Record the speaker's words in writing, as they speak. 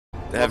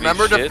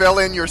Remember to fill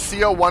in your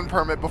CO1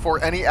 permit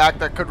before any act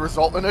that could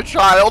result in a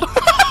child.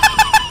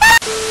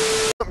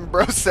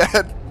 Bro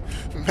said,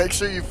 make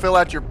sure you fill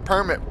out your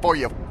permit before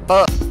you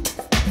fuck.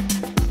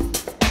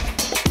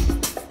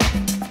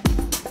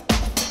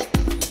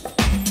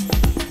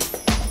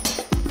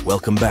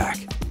 Welcome back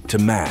to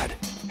Mad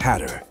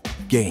Hatter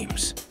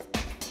Games.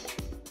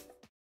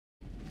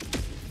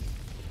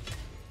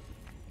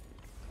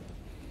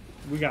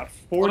 We got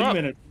 40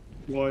 minutes,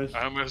 boys.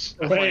 I almost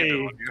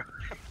hey.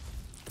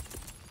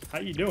 How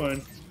you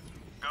doing?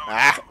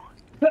 Ah.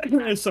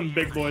 There's some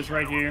big boys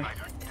right here.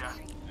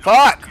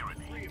 Fuck!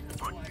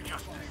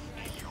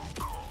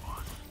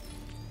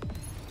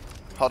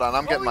 Hold on,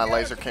 I'm getting my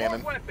laser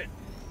cannon.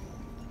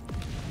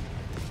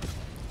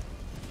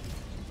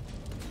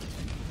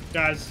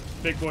 Guys,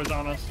 big boys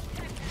on us.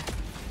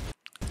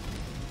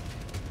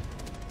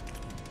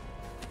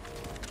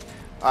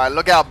 Alright,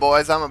 look out,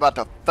 boys. I'm about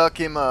to fuck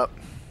him up.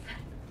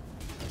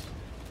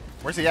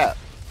 Where's he at?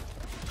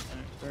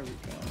 Where are we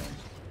going?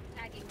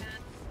 Tagging map,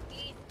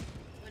 east,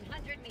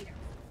 100 meters.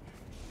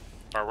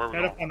 Alright, where are we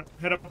going?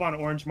 Head up on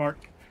orange mark.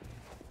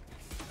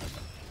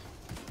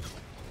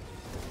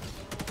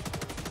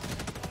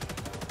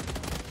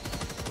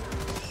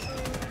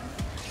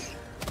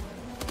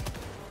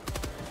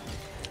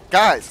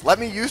 Guys, let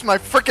me use my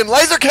freaking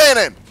laser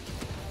cannon!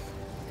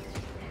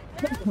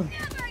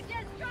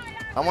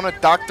 I want to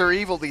Dr.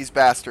 Evil these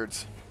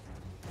bastards.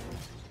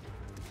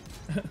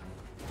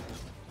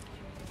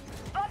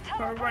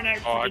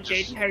 Oh, I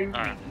just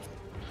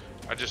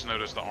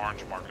noticed the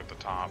orange mark at the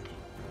top.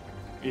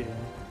 Yeah.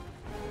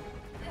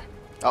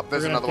 Oh,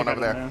 there's another one over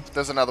there.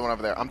 There's another one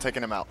over there. I'm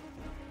taking him out.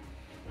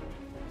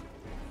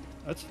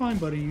 That's fine,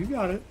 buddy. You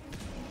got it.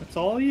 That's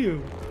all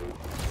you.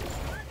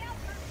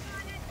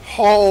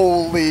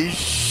 Holy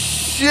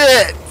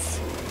shit!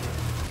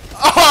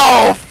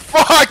 Oh,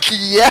 fuck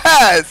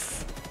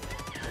yes!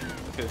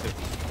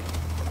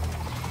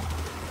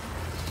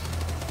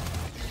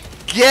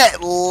 Get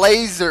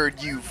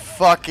lasered, you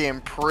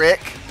fucking prick.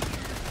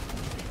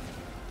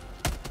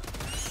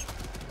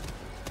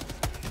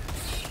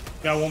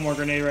 Got one more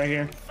grenade right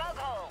here.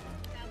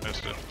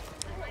 Missed it.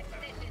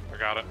 I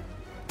got it.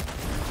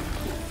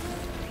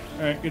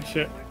 Alright, good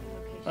shit.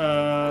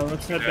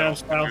 Let's head down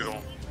south.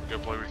 Noodle. Go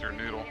play with your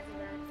noodle.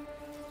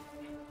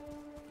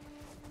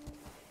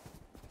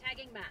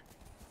 Tagging map.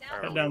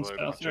 Head down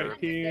south right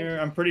here.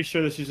 I'm pretty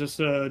sure this is just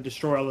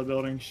destroy all the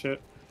buildings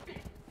shit.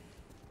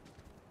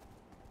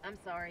 I'm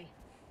sorry.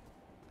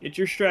 Get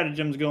your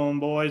stratagems going,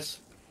 boys.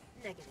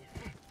 Negative.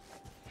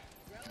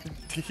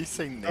 Did he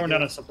say negative? Throwing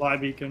down a supply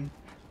beacon.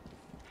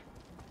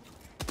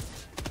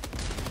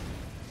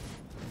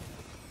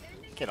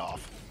 Get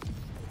off.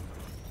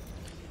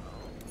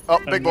 Oh,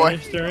 big boy.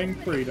 Administering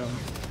freedom.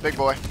 Big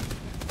boy.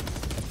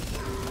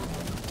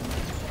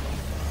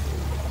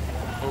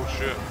 Oh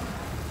shit.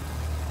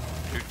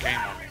 Dude came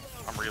on me.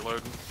 I'm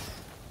reloading.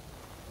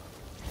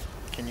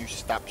 Can you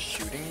stop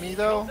shooting me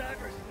though?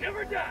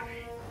 Never die.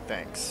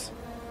 Thanks.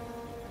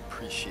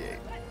 Appreciate.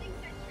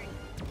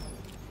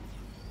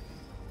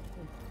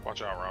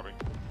 Watch out, Robby.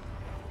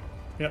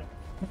 Yep.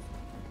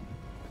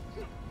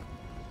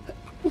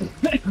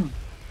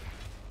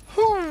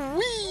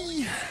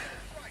 Hoo-wee!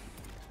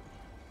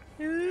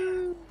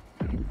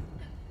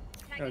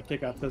 Gotta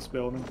take out this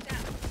building.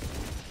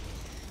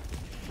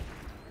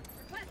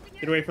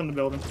 Get away from the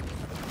building.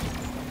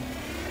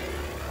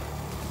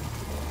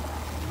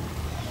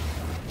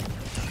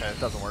 Okay, it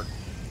doesn't work.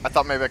 I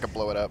thought maybe I could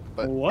blow it up,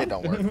 but what? it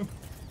don't work.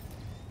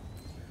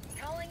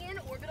 Calling in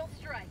orbital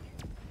strike.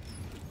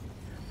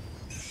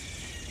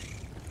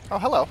 Oh,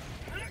 hello.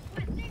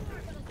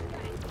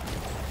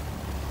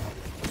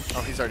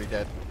 Oh, he's already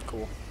dead.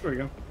 Cool. There we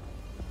go.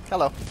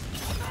 Hello.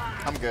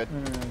 I'm good.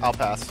 I'll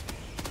pass.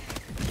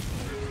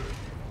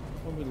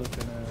 What are we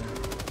looking at?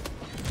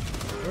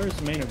 Where's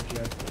the main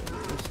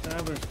objective?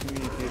 Establish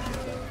communication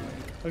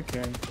satellite.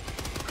 Okay.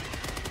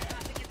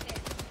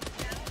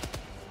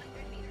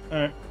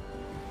 Alright.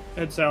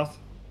 Head south.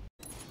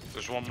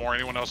 There's one more.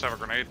 Anyone else have a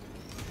grenade?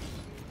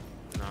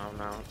 No.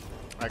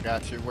 I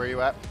got you. Where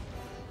you at?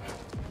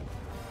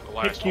 The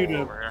last hole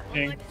over here.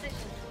 Ping.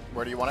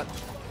 Where do you want it?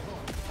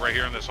 Right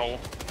here in this hole.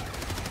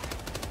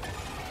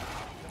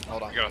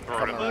 Hold on. You gotta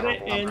throw it in Put there.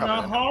 it in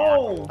the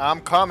hole.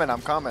 I'm coming.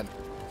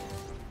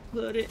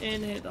 Put it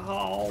in the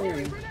hole.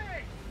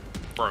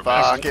 Bro,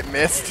 Fuck, it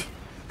missed.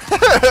 He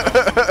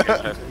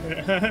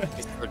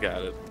still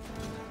got it.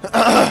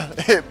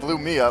 It blew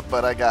me up,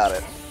 but I got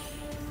it.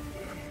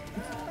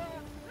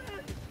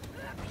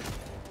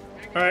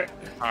 Alright.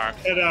 Alright.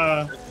 Head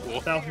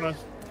Cool.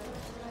 southwest.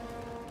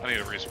 I need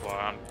a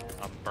resupply.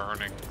 I'm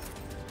burning.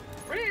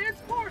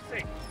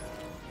 Reinforcing.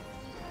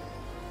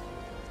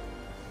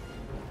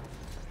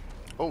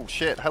 Oh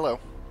shit, hello.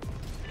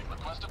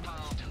 Request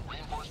approved.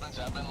 Reinforcements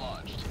have been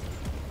launched.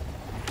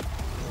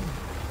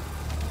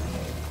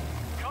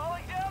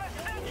 Calling down a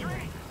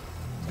sentry.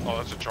 Oh,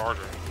 that's a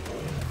charger.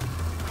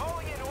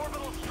 Calling in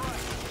orbital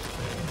strike.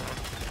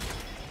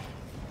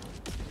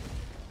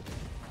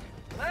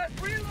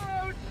 Last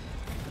reload.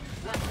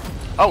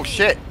 Oh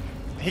shit.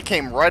 He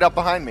came right up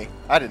behind me.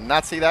 I did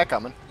not see that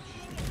coming.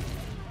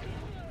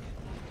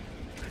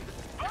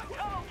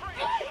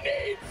 I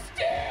need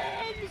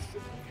stems!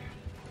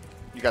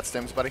 You got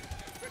stims, buddy?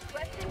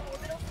 Requesting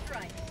orbital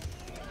strike.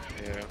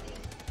 Yeah.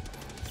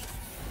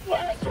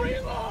 Last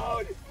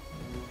reload!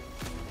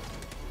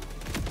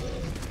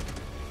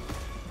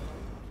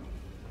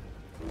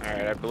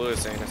 Alright, I blew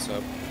his anus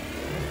up.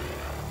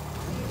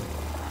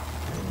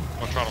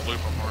 I'll try to loop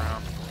him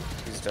around.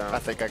 He's down. I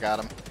think I got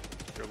him.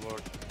 Good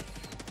luck.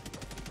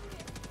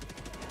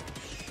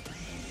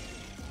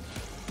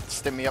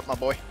 Stim me up, my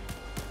boy.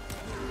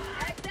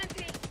 Mag's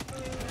empty.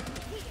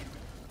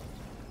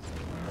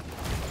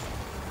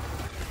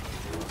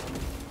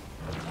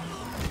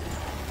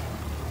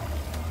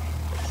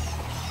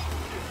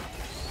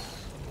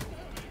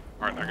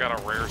 Alright, I got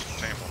a rare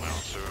sample now,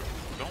 so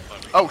don't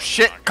let me. Oh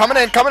shit! Coming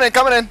in, coming in,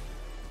 coming in!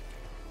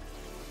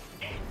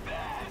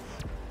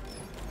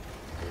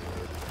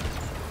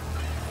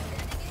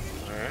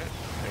 Alright,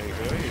 there you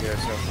go. You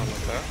guys have fun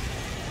with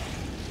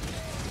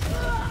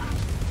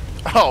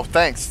that. Oh,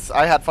 thanks.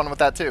 I had fun with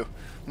that too.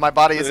 My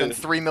body is in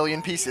 3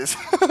 million pieces.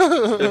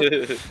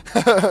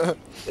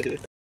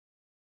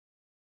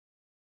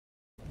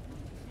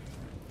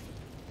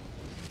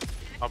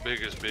 How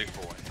big is Big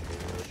Boy?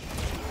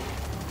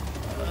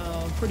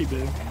 Pretty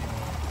big.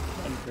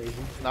 Nothing crazy.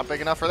 Not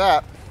big enough for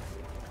that.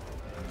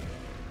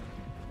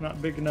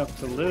 Not big enough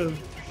to live.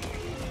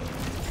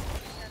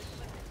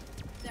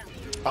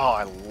 Oh,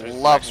 I There's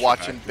love extra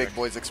watching back big there.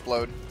 boys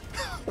explode.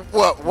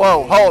 Whoa,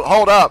 whoa,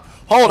 hold up,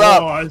 hold Oh,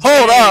 up, I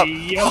hold up,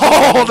 see. Yeah.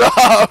 hold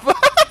up,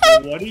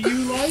 What do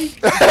you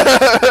like?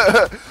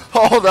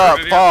 hold up, Where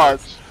did he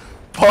pause,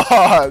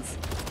 pause.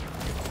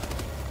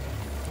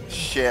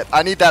 Shit,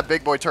 I need that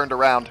big boy turned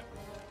around.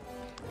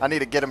 I need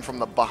to get him from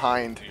the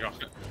behind. You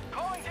got-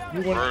 Calling down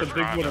You want the Birds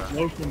big around one to there.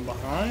 blow from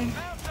behind?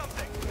 found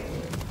something.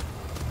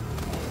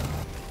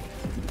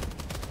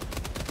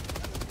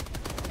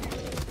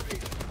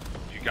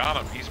 You got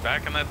him. He's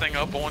backing that thing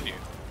up on you.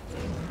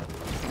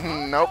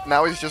 Nope,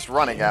 now he's just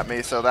running at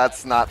me, so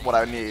that's not what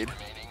I need.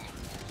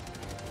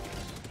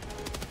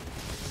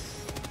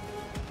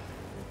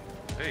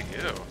 Hey,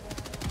 you.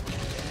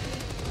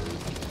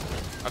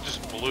 I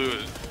just blew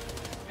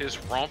his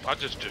rump. I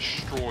just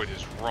destroyed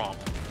his rump.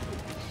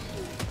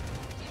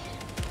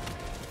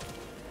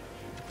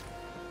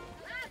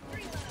 Last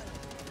reload.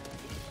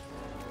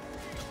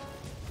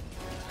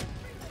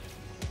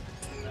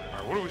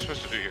 Alright, what are we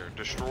supposed to do here?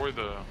 Destroy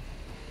the...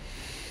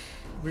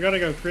 We gotta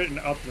go create an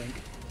uplink.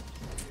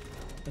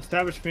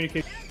 Establish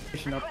communication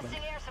uplink.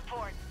 Requesting air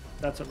support.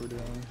 That's what we're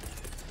doing.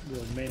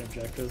 The main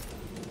objective.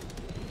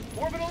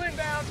 Orbital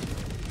inbound.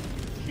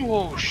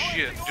 Whoa,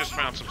 shit. Just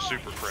found some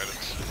super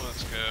credits.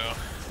 Let's go.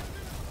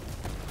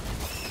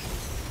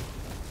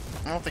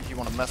 I don't think you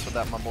want to mess with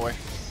that, my boy.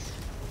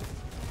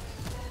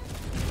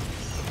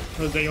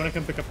 Jose, you wanna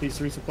come pick up these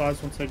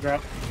resupplies once they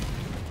drop?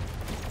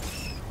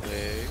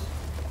 Hey.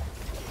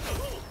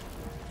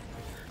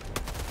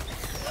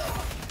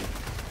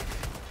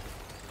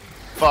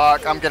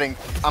 Fuck, I'm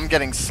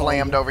getting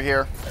slammed over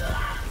here.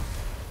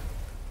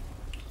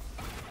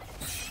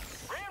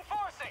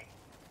 Reinforcing.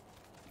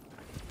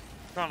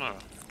 No, no.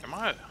 Am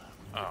I...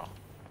 Oh.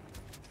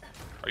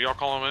 Are y'all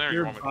calling in there? or You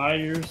You're want me... by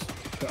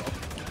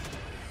yourself.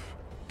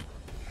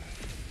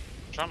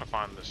 I'm trying to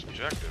find this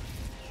objective.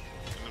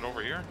 Is it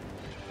over here?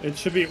 It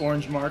should be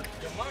orange mark.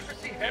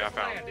 Democracy Yeah, I has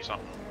found landed.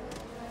 something.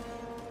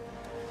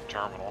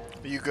 Terminal.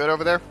 Are you good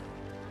over there?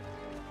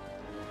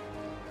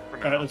 For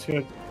Alright, now. let's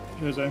go.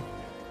 Jose. I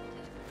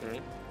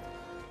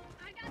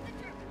got the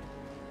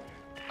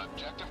terminal.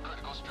 Objective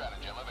critical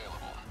stratagem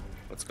available.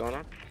 What's going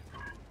on?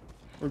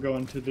 We're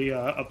going to the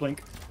uplink.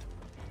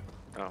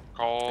 Oh.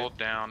 Call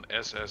down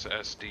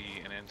SSSD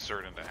and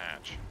insert into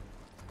hatch.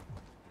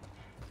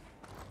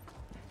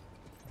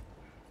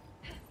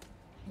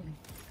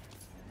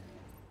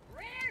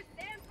 Rare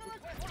sample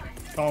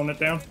acquired. Calling it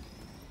down.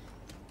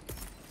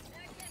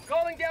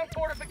 Calling down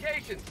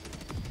fortifications.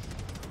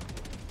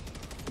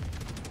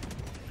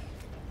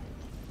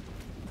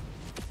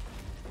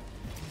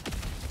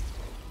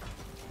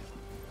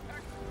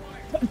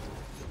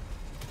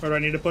 Where do I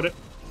need to put it?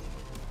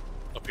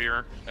 Up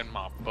here in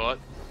my butt.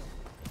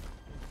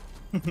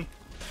 Engaging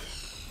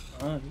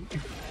terminal.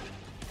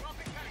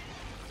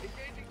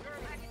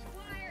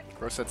 Acquired.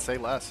 Bro said say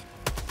less.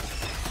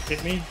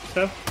 Hit me,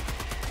 Seth.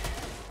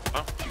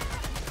 Huh?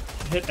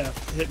 Hit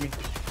F. Hit me.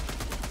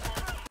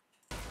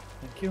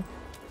 Thank you.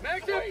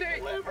 Max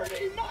empty.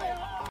 Liberty, my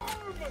arm!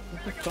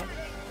 What the fuck?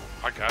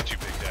 I got you,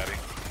 Big Daddy.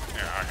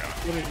 Here, I got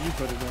What did you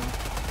put it in?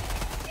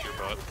 your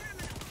butt.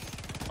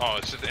 Oh,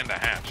 it's just in the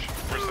hatch.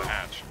 Where's the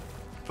hatch?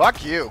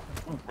 Fuck you.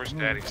 Where's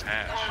Daddy's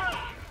hatch?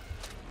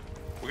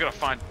 We gotta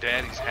find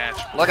Daddy's hatch.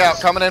 Look out,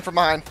 coming in from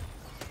behind.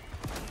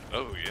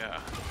 Oh, yeah.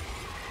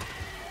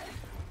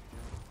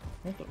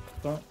 What the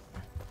fuck?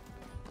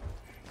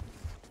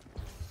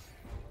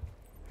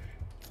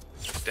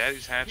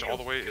 Daddy's hatch all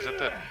the way. Is that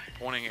the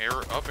pointing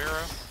arrow, up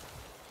arrow?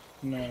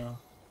 No.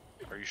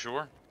 Are you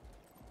sure?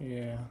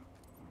 Yeah.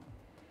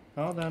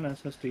 Call down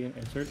SSD and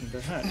insert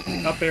into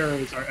hatch. Up arrow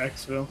is our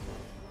exfil.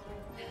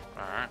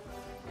 Alright.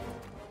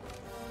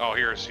 Oh,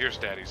 here's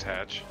Daddy's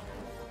hatch.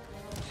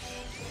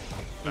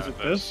 Is it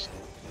this?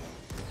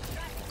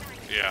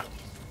 Yeah.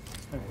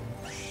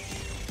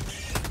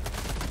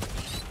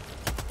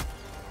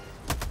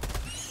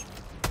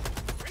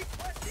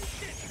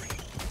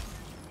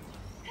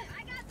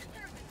 I got the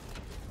service.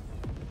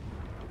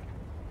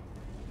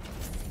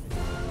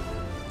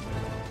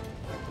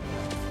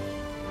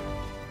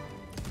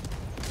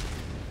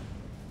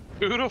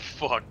 Who the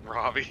fuck,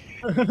 Robby?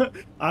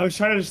 I was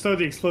trying to just throw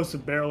the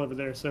explosive barrel over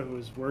there so it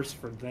was worse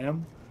for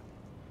them.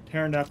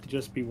 Turned out to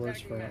just be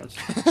worse for us.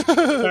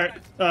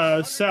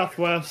 Alright,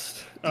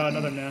 southwest,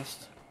 another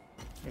nest.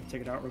 I'm gonna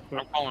take it out real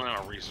quick. I'm calling in a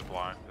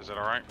resupply. Is that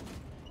alright?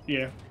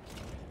 Yeah.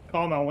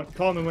 Call them out.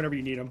 Call them in whenever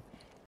you need them.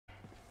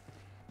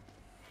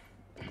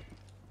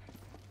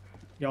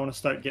 Y'all want to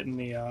start getting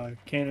the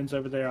cannons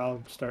over there?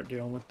 I'll start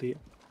dealing with the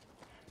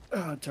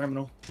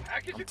terminal.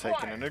 Package I'm taking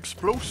acquired. an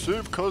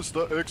explosive because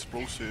the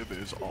explosive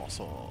is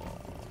awesome.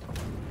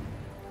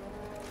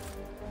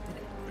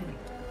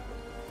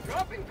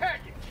 Dropping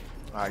package.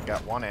 I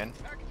got one in.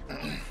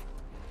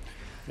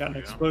 Got an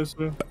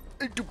explosive.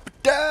 There's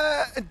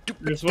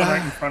There's one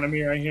right in front of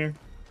me right here.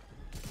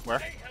 Where?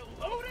 Say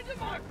hello to Right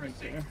democracy.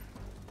 there.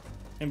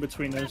 In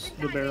between those,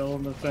 the barrel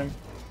and the thing.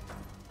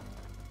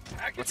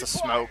 Package What's a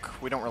acquired.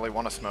 smoke? We don't really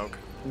want to smoke.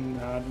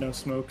 Nah, no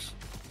smokes.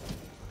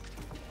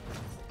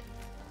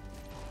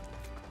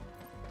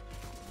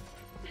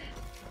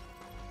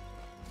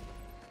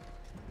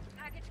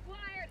 Package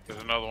acquired.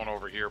 There's another one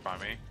over here by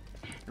me.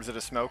 Is it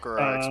a smoke or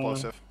an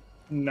explosive?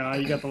 Nah,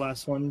 you got the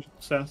last one,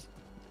 Seth.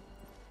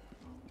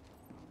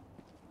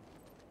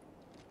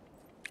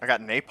 I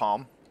got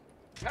napalm.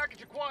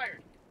 Package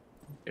acquired.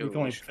 We can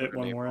only fit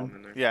one more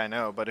in. there. Yeah, I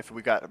know, but if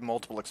we got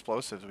multiple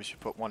explosives, we should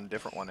put one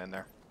different one in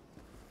there.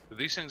 Did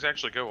these things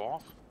actually go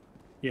off?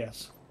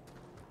 Yes.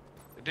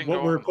 It didn't What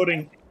go we're off.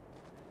 putting,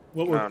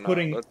 what we're No,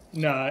 putting, let's-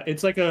 nah,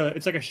 it's like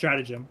a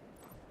stratagem.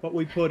 What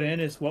we put in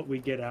is what we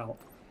get out.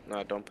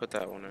 No, don't put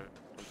that one in.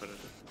 Don't put it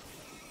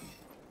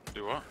in.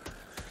 Do what?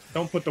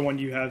 Don't put the one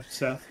you have,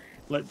 Seth.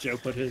 Let Joe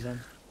put his in.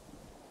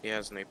 He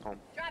has napalm.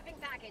 Dropping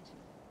package.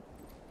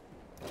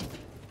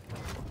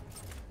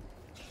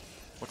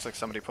 Looks like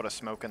somebody put a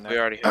smoke in We there.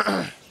 already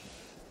have.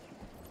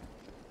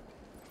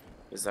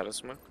 Is that a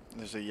smoke?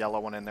 There's a yellow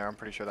one in there. I'm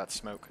pretty sure that's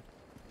smoke.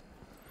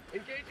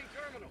 Engaging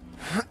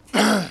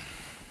terminal.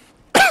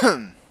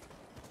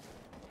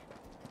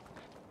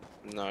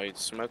 No,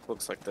 smoke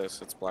looks like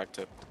this. It's black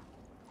tip.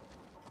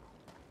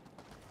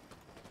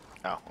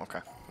 Oh, okay.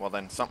 Well,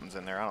 then something's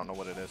in there. I don't know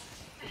what it is.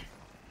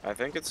 I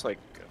think it's like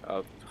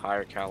a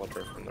higher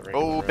caliber from the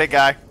regular. Oh, round. big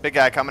guy. Big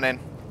guy coming in.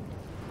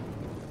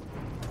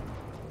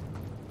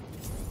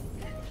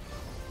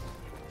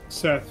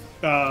 Seth,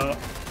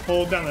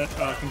 hold down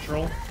the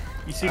control.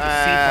 You see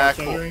the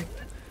C Cool. artillery?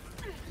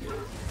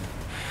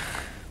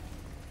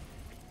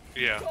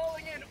 Yeah.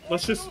 Calling in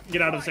Let's just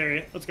get out of this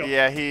area. Let's go.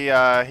 Yeah,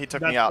 he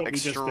took me That's out what we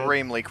just did.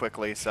 extremely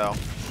quickly, so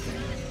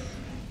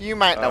you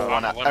might not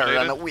want to I'm eliminated?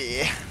 run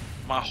away.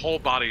 My whole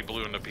body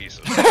blew into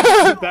pieces.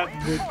 That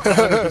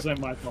was 100%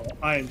 my fault.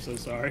 I am so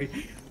sorry.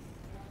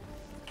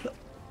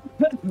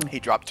 He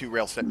dropped two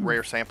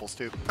rare samples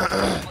too.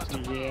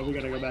 Yeah, we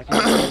gotta go back.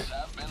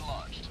 Have been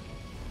launched.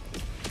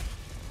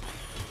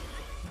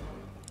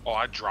 Oh,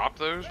 I dropped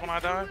those when I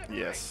died?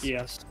 Yes.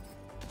 Yes.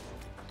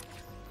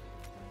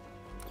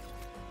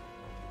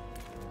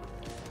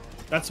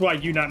 That's why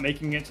you not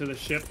making it to the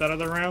ship that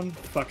other round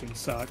fucking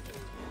sucked.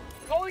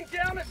 calling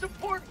down a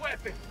support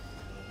weapon.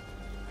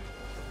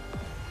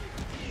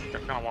 I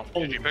kinda want.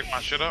 Did you pick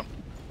my shit up?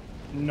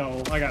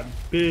 No, I got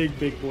big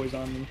boys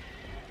on me.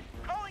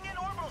 Calling in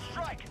orbital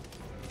strike.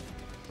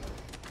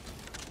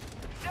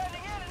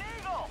 Sending in an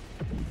eagle.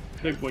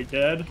 Big boy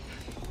dead.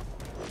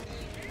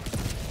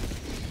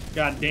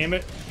 God damn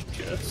it.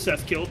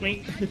 Seth killed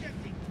me.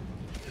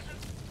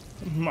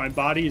 My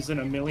body is in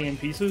a million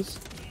pieces.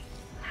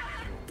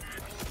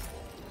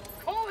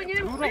 Calling in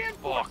Who the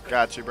reinforcements. fuck?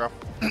 Got you, bro.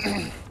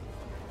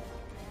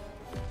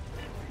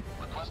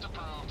 Request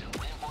approved.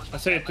 Reinforcements I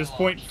say have at this been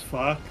point, launched.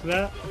 fuck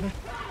that.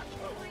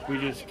 We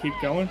just keep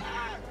going.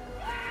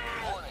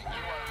 Warning, you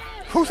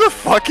are Who the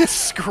fuck is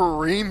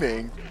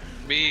screaming?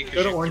 Me, Go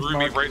because to you orange threw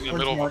me mark, right in the orange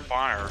middle mark. of a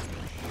fire.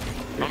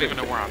 I don't even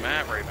know where I'm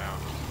at right now.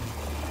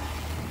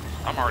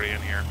 I'm already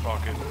in here.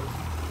 Fuck it.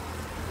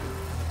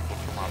 Look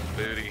for my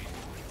booty.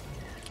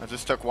 I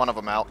just took one of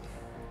them out.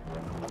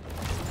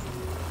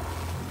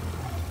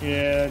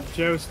 Yeah,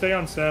 Joe, stay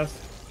on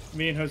Seth.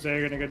 Me and Jose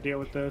are gonna go deal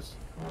with this.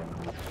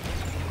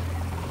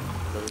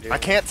 What do we do? I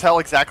can't tell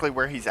exactly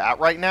where he's at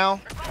right now,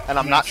 and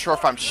I'm not sure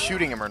if I'm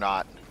shooting him or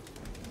not.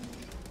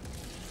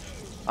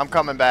 I'm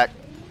coming back.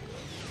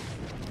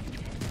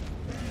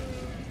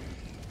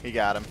 He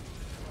got him.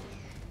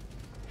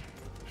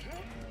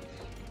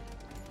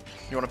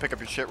 You want to pick up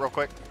your shit real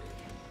quick?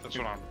 That's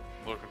what I'm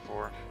looking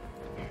for.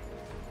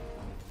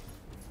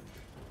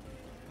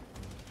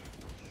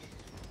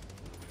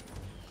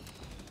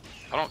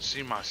 I don't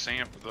see my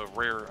sample, the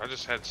rare. I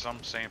just had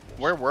some sample.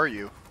 Where were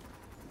you?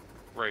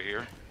 Right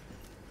here.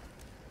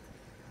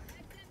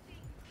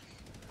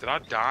 Did I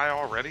die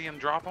already and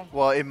drop them?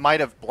 Well, it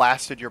might have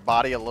blasted your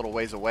body a little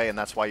ways away, and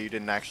that's why you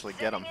didn't actually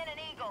get them.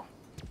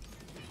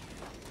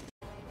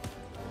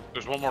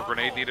 There's one more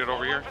grenade needed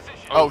over here.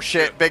 Oh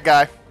shit, big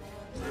guy.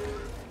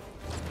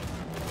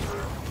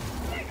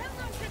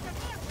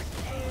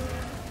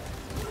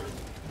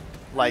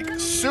 Like,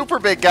 super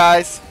big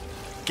guys.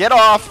 Get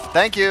off.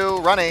 Thank you.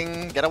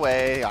 Running. Get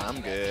away.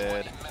 I'm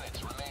good.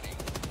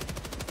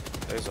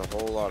 There's a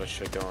whole lot of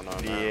shit going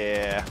on now.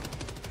 Yeah.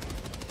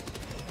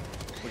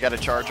 We got a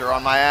charger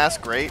on my ass.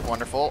 Great.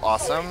 Wonderful.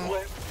 Awesome.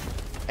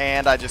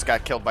 And I just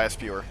got killed by a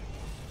spewer.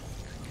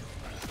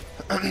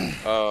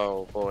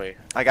 Oh boy.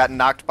 I got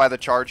knocked by the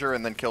charger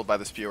and then killed by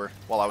the spewer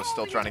while I was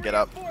still trying to get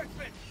up.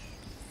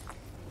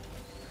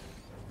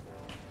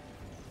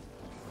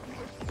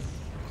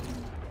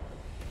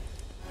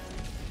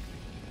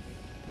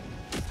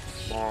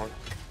 Long.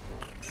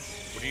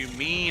 What do you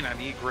mean? I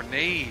need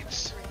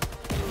grenades.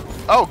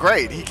 Oh,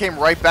 great. He came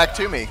right back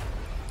to me.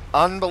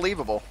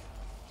 Unbelievable.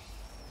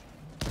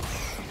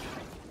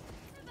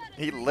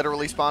 He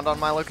literally spawned on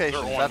my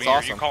location. That's Are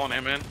awesome. you calling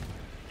him in?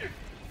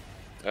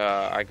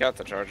 I got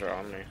the charger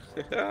on me.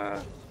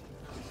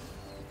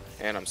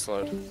 And I'm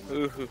slowed.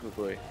 Ooh,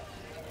 boy.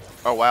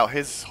 Oh, wow.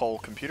 His whole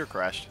computer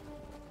crashed.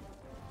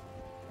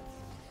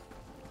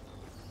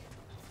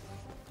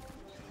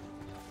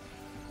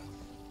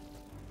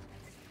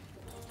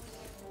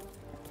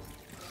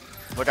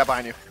 Look out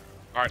behind you.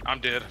 Alright, I'm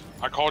dead.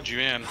 I called you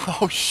in.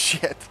 Oh,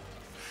 shit.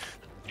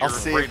 You're I'll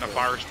see right if- in a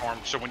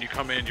firestorm, so when you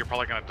come in, you're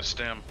probably gonna have to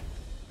stem.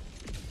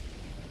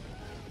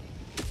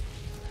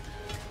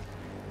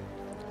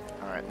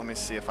 Alright, let me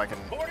see if I can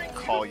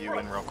call you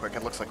in real quick.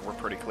 It looks like we're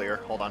pretty clear.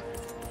 Hold on.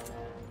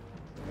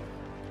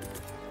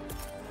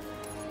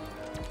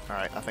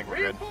 Alright, I think we're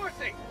good.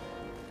 Reinforcing.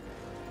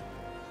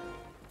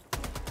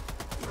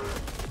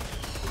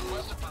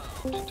 Request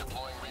approved.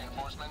 Deploying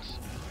reinforcements.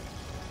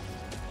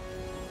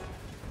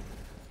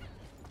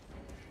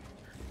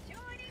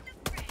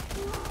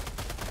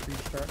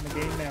 Restarting the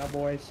game now,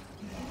 boys.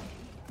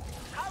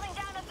 Calling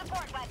down a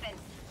support weapon.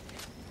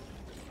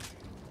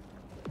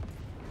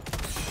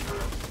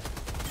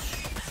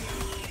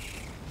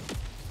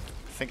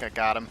 I think I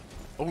got him.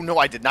 Oh, no,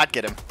 I did not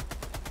get him.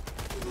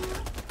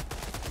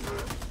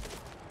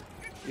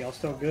 Y'all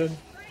still good?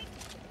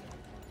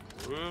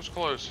 It was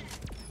close.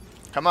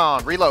 Come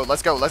on, reload.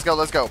 Let's go, let's go,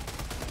 let's go.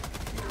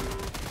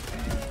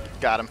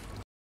 Got him.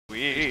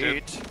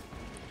 dead. Sweet.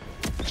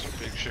 Some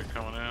big shit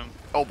coming in.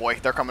 Oh boy,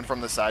 they're coming from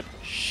this side.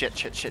 Shit,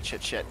 shit, shit,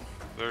 shit, shit.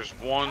 There's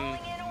one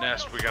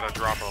nest we gotta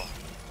drop a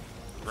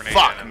grenade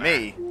Fuck in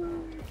me. There.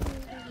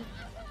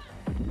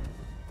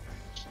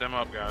 Stem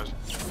up, guys.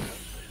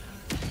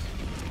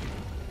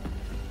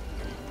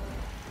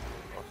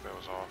 Fuck, that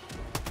was off.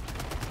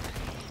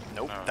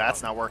 Nope, No,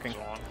 that's no, not working. it's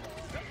on.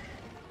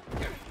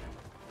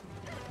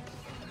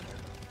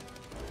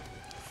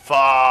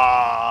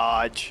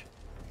 Fudge.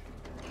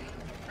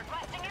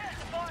 Requesting air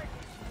support.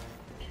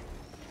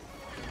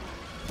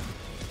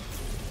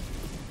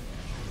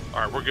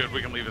 Alright, we're good.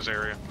 We can leave this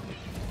area.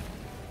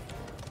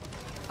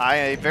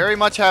 I very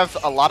much have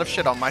a lot of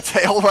shit on my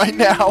tail right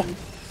now.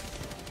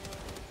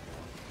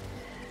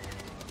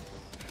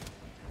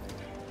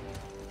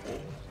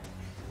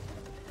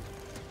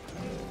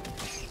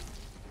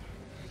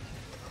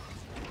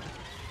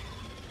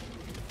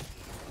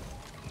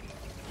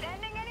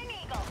 Sending in an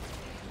eagle.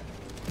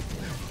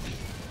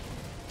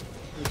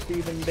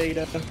 Receiving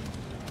data. I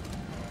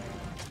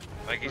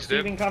think he's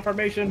Receiving dead.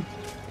 confirmation.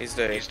 He's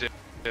dead. He's dead.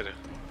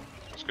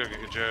 Let's go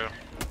get Joe.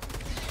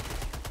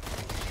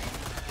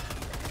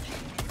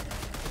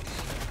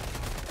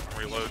 I'm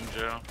reloading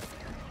Joe.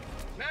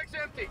 Mag's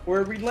empty.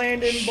 Where we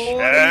landing,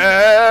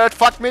 boys?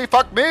 Fuck me,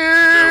 fuck me.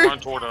 Joe, run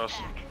toward us.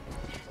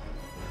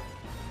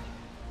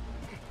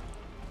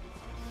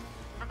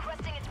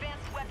 Requesting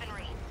advanced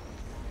weaponry.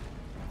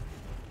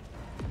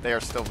 They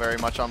are still very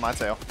much on my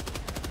tail.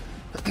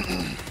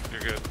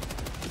 You're good.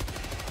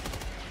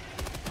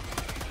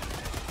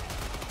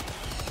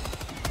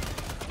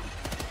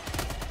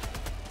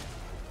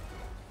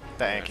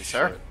 Thank you,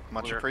 sir. Shit.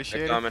 Much Clear. They're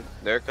appreciated. coming.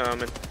 They're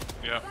coming.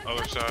 Yeah,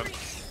 other side.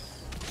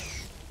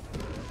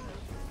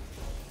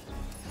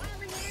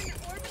 Calling in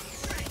orbital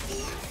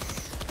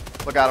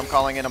strike. Look out, I'm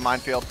calling in a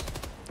minefield.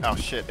 Oh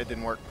shit, it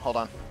didn't work. Hold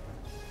on.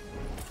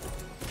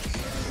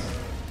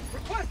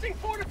 Requesting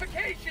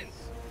fortifications.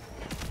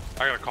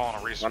 I gotta call on a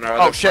resupply. On our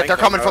Oh other shit, they're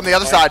flank, coming from the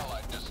other side.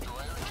 Allied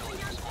destroyer joining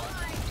your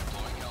squad.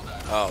 Deploying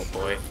Helldivers. Oh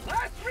boy.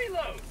 Last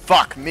reload.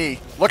 Fuck me.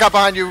 Look out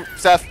behind you,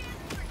 Seth.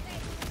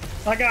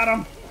 I got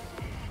him.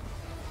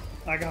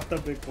 I got the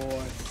big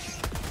boy.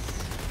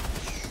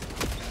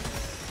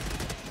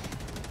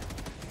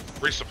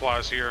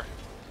 Resupplies here.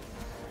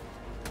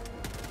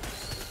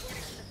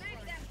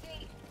 Mag's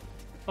empty.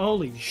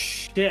 Holy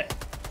shit.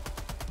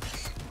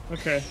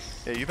 Okay.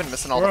 Yeah, you've been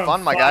missing all We're the on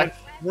fun, my guy.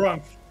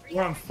 five-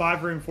 We're on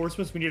 5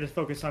 reinforcements. We need to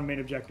focus on main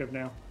objective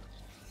now.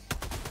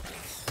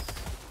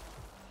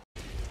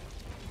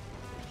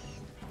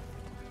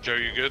 Joe,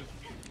 you good?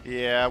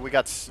 Yeah, we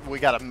got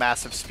a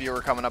massive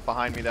spewer coming up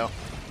behind me though.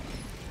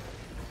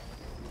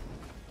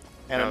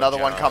 And No another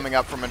one job. coming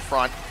up from in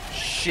front.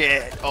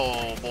 Shit.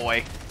 Oh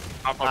boy.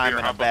 Hop up I'm here,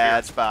 in a hop up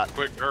bad here. spot.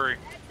 Quick, hurry.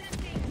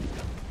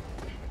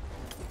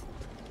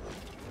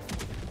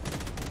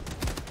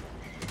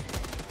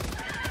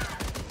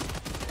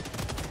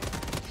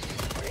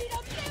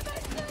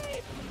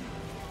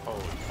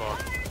 Holy fuck.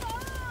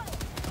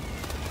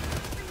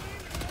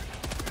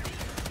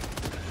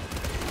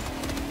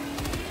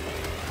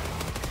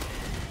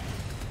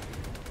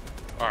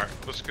 Alright,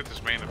 let's get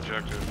this main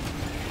objective.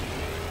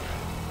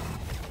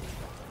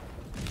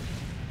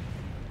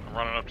 I'm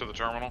running up to the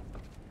terminal.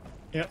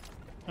 Yep.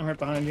 I'm right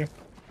behind you.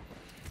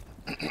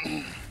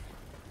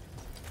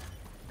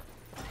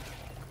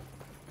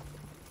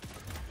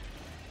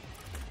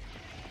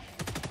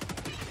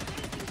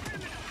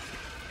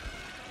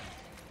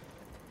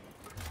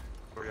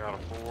 Three out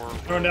of four.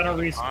 Throwing down a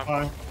resupply.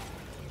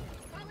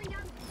 Falling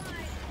down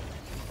supplies.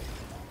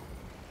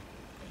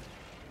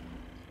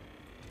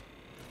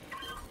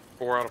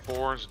 4 out of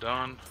 4 is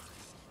done.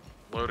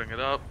 Loading it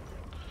up.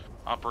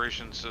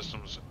 Operation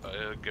systems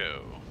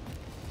go.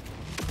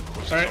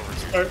 What's this Alright, over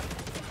here? start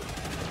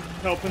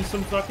helping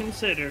some fucking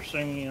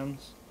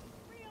citizens.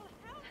 Real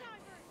Helldivers.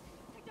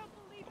 I don't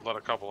believe Let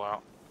a couple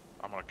out.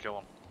 I'm gonna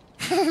kill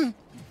them.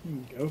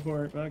 Go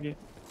for it, fuck it.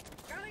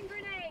 throwing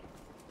grenade.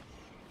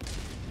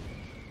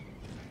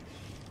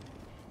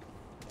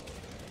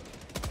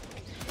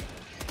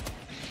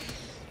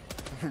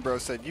 Bro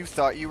said, you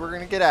thought you were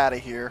gonna get out of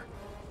here.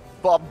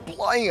 But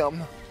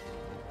blam!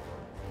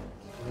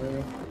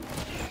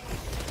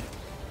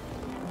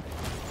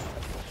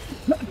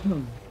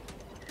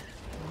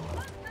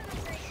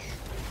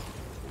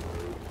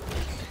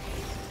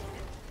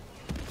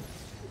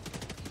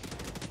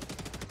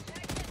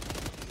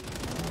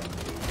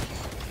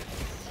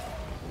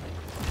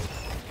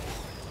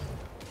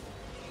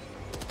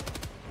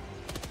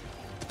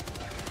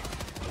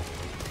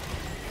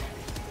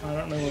 I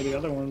don't know where the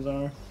other ones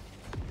are.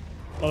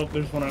 Oh,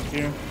 there's one up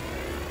here.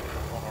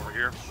 One over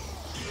here.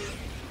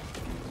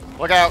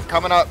 Look out,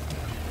 coming up.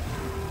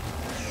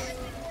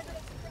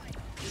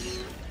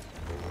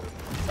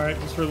 Alright,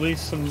 just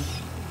release some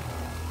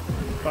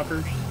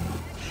fuckers.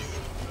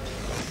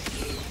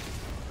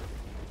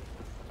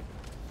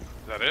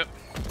 Is that it?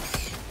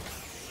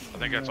 I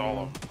think that's all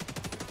of them.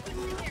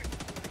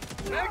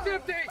 Mag's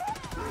empty!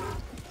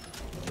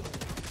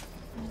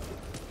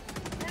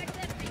 Mag's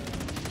empty.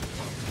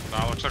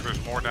 No, looks like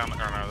there's more down there.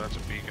 Oh, no, that's a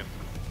beacon.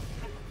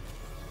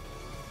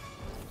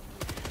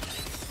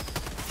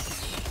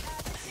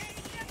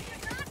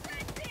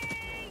 Processing.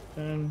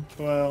 10,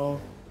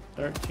 12,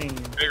 13.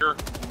 Bigger.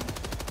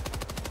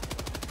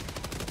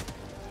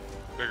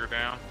 Bigger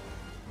down.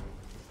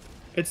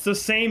 It's the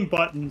same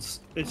buttons.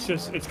 It's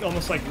just, it's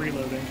almost like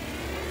reloading.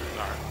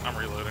 Alright, I'm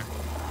reloading.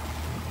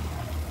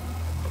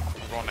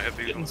 I'm going to hit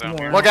these Getting ones some down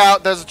more. here. Look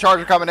out, there's a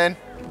charger coming in.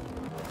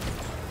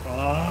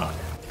 Ah.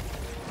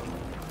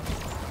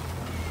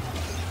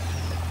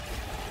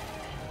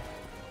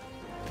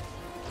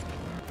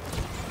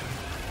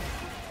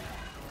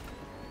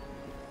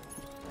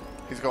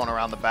 He's going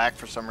around the back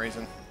for some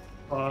reason.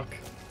 Fuck.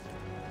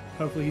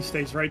 Hopefully he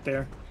stays right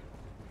there.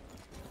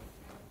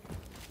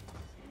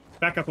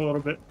 Back up a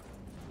little bit.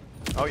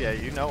 Oh yeah,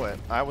 you know it.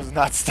 I was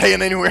not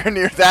staying anywhere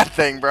near that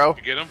thing, bro.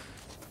 You get him?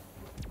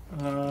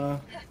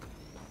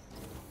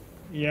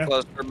 Yeah.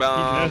 Cluster He's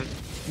bomb. dead.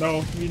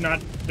 No, he's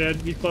not dead.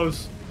 He's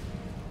close.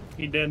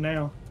 He's dead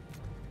now.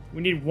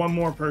 We need one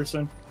more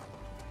person.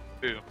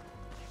 Two.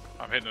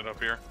 I'm hitting it up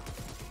here.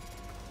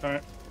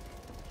 Alright.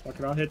 Fuck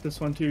it, I'll hit this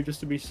one too, just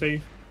to be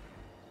safe.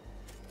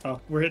 Oh,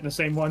 we're hitting the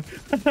same one.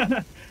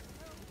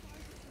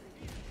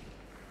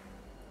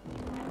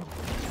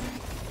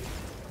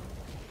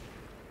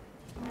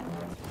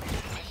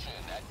 Mission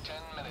at 10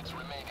 minutes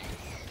remaining.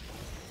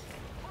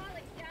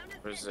 Falling down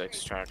a Where's the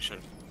extraction?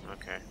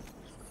 Okay.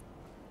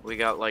 We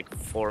got like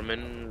 4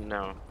 minutes.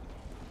 No.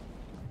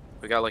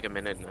 We got like a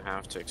minute and a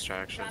half to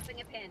extraction.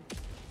 dropping a pin.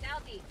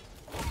 Southeast.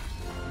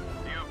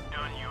 You've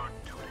done your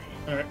duty.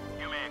 Alright,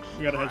 You may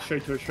we gotta head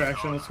straight to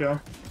extraction. Let's go.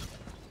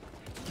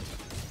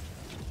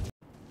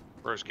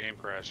 First game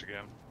crash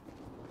again.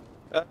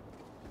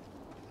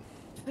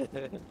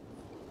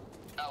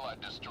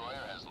 Allied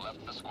destroyer has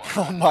left the squad.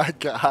 Oh my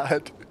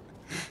god.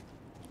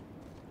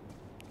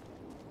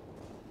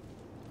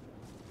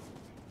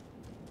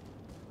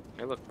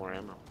 Hey, look, more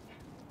ammo.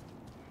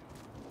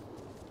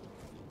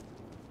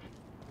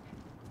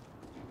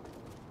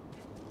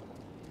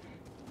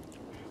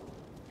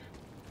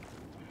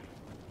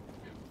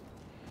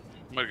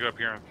 I'm gonna get up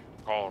here and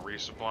call a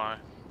resupply.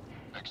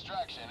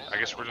 Extraction is I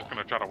guess we're just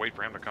gonna try to wait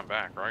for him to come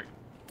back, right?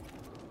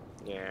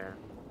 Yeah.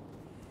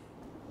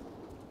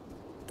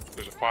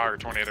 There's a fire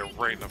tornado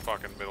right in the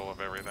fucking middle of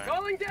everything.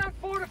 Calling down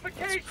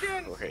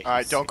fortifications! Great.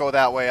 Alright, don't go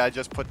that way. I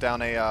just put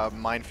down a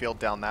minefield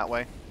down that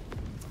way.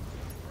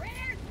 Rare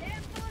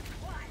sample of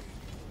squad.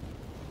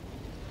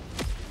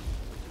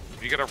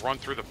 You gotta run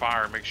through the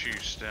fire and make sure you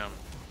stem.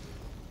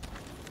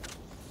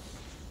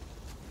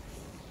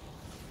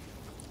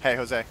 Hey,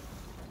 Jose.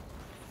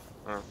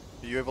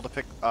 Are you able to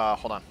pick,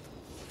 hold on.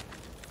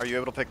 Are you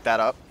able to pick that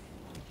up?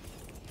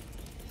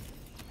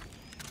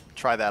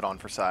 Try that on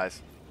for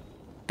size.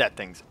 That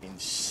thing's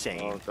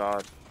insane. Oh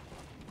god.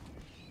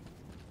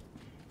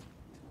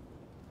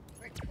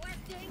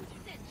 Requesting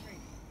sentry.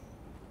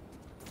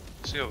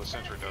 See how the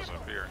sentry does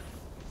up here.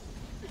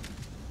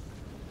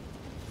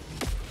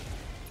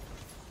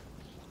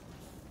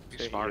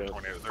 These fire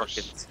tornadoes,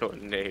 Fucking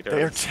tornadoes.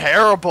 They're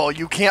terrible.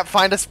 You can't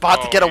find a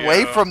spot to Oh, get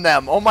away yeah. from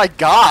them. Oh my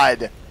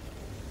god.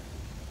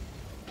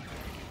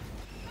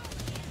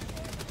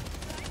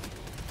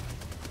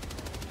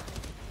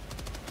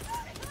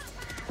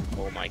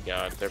 Oh my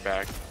god, they're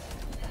back.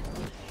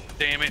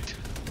 Damn it.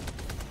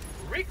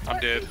 I'm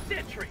dead.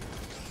 Sentry.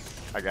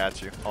 I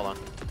got you. Hold on.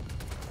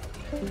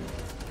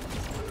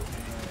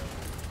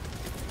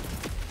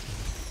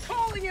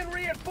 Calling in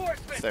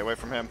reinforcements. Stay away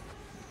from him.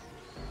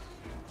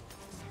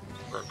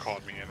 Or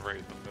caught me in right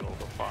in the middle of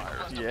the fire.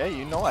 Yeah,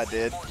 you know I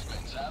did.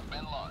 Reinforcements have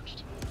been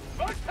launched.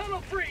 Bug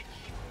tunnel breach.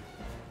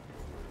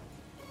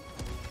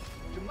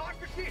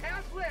 Democracy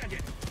has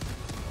landed.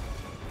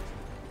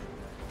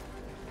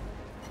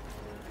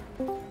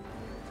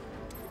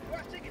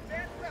 Requesting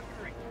advanced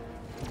weaponry.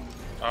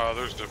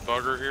 There's the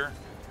bugger here.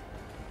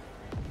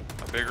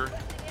 A bigger.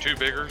 2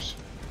 biggers.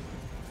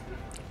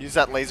 Use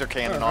that laser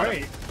cannon on him.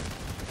 Alright.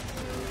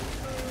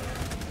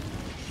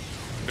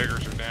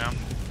 Biggers are down.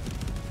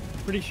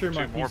 Pretty sure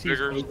my 2 more PC's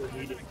biggers.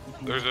 overheating.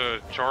 There's a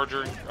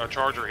charger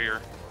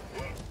here.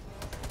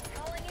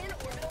 Calling in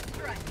orbital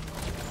strike.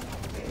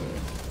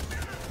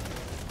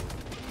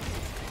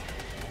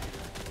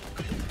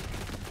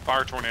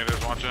 Fire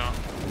tornadoes, watch out.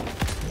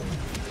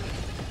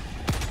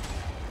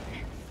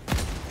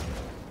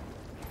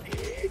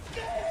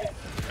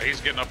 Hey,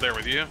 he's getting up there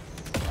with you.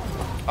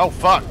 Oh,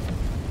 fuck.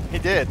 He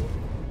did.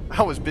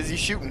 I was busy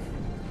shooting.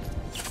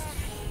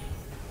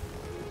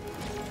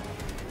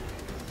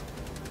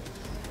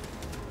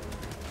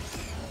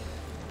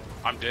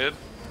 I'm dead.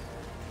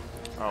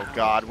 Oh,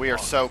 God. We are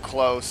so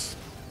close.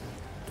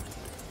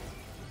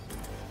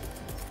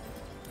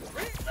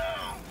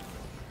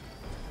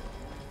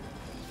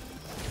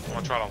 I'm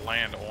gonna try to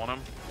land on him.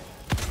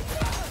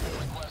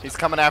 He's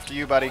coming after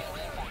you, buddy.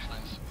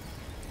 Reinforcements.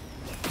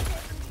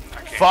 I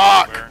can't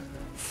Fuck! get there.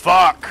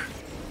 Fuck!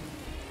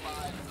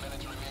 5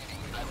 minutes remaining.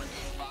 I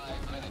repeat,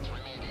 5 minutes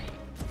remaining.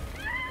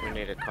 We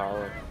need a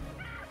collar.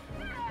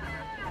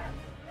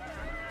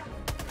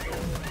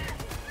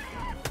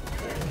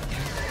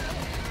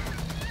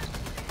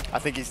 I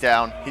think he's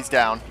down. He's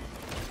down.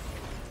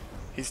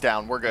 He's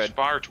down. We're These good.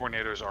 fire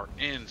tornadoes are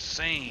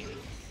insane.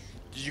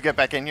 Did you get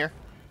back in here?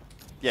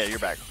 Yeah, you're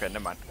back. Okay,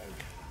 never mind.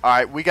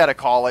 Alright, we gotta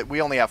call it.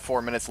 We only have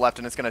 4 minutes left,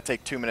 and it's gonna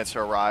take 2 minutes to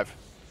arrive.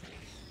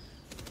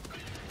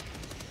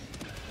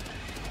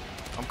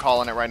 I'm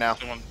calling it right now.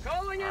 Someone,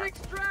 Calling in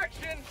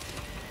extraction.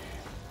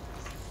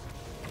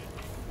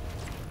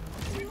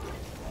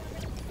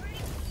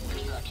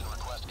 Extraction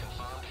request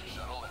confirmed.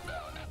 Shuttle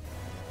inbound.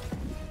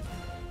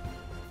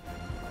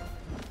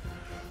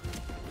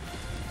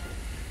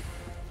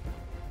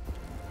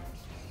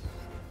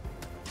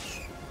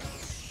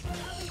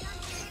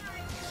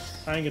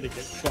 I ain't gonna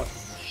get fucking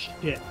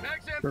shit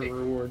Max for empty.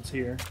 rewards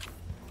here.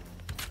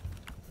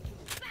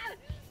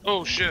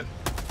 oh shit.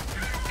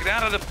 Get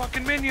out of the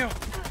fucking menu.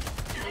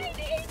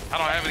 I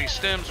don't have any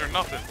stems or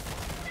nothing.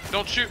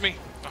 Don't shoot me.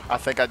 I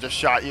think I just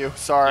shot you.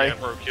 Sorry. Yeah,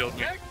 bro killed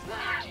me.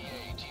 TA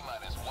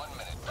T-minus 1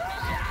 minute. 30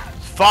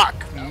 seconds. Fuck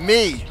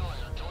me!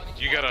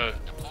 You gotta.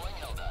 Deploying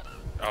Helldivers.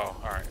 Oh,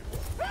 alright.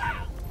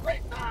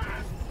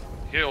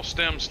 Heal,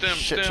 stem, Shit,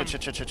 stem.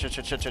 shit, shit, shit, shit,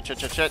 shit, shit, shit,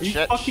 shit, shit, Are you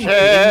shit, fucking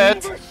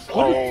shit. kidding me? What the fuck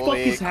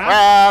Holy is crap,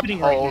 happening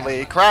right now?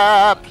 holy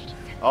crap.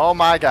 Oh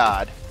my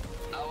god.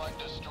 Allied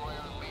destroyer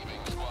leaving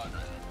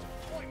squadron.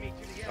 Point me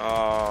to the end.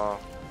 Oh,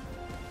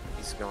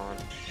 he's gone.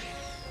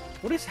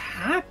 What is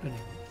happening?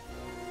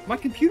 My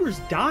computer's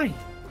dying.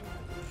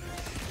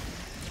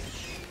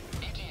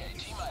 ETA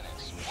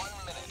T-minus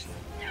 1 minute.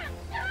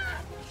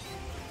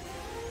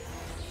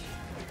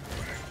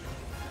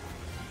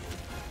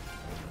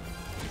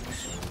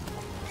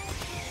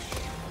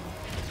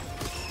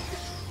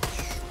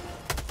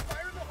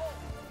 Fire in the hole.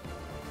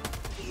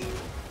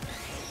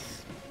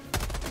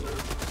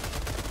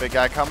 Big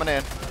guy coming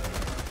in. Bug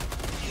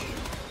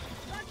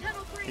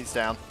tunnel breach. He's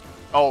down.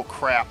 Oh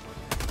crap.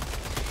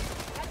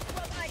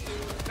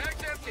 Max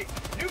empty.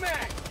 New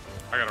mag.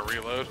 I gotta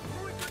reload.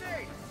 Throwing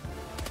grenade.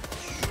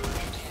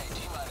 ETA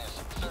T-minus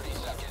 30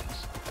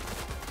 seconds.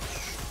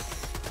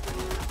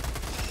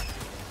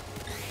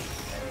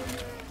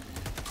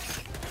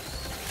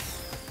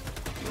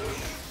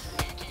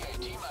 ETA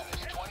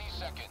T-minus 20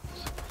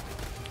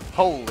 seconds.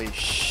 Holy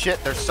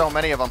shit, there's so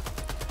many of them.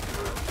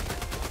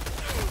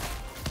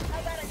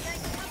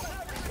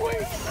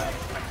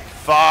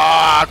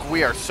 Fuck,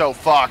 we are so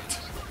fucked.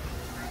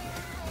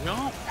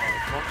 No,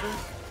 motherfucker.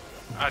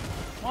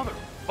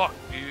 Motherfuck,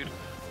 dude.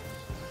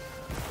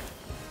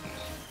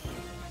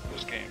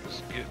 This game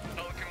is getting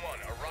Pelican 1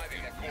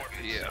 arriving at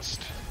coordinates.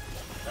 pissed.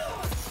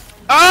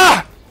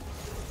 Ah!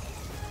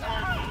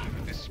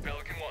 This is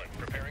Pelican 1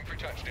 preparing for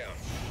touchdown.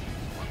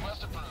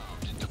 Request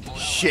approved. Deploying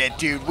shit,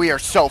 dude. We are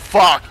so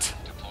fucked.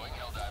 Deploying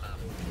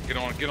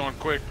Helldiver. Get on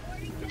quick.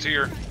 It's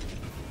here.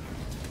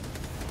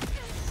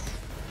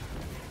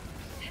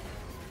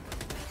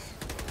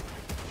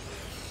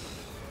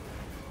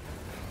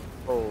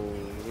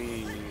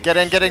 Holy. Get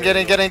in.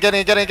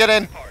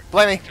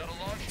 Blamey.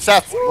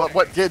 Seth,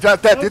 what,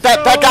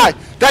 that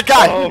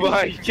guy. Oh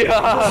my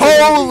god.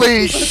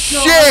 Holy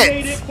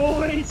shit,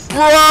 bro.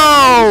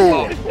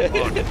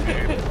 Fuck, dude.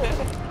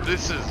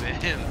 This is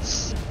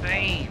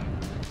insane.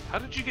 How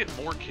did you get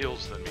more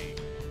kills than me?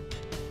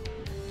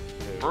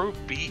 Bro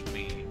beat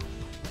me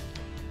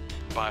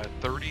by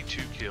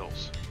 32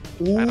 kills.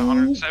 I had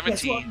 117.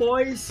 Guess what,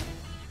 boys?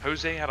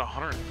 Jose had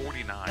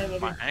 149.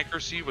 My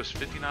accuracy was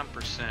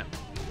 59%.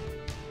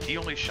 He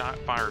only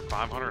fired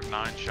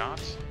 509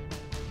 shots.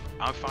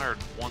 I fired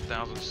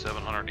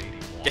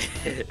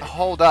 1,781.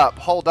 Hold up.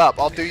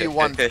 I'll do you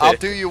one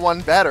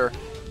better.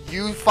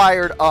 You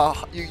fired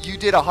you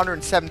did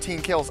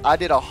 117 kills. I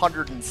did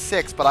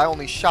 106, but I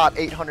only shot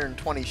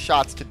 820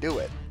 shots to do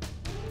it.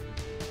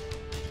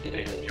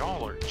 Damn,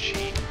 y'all are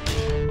cheating.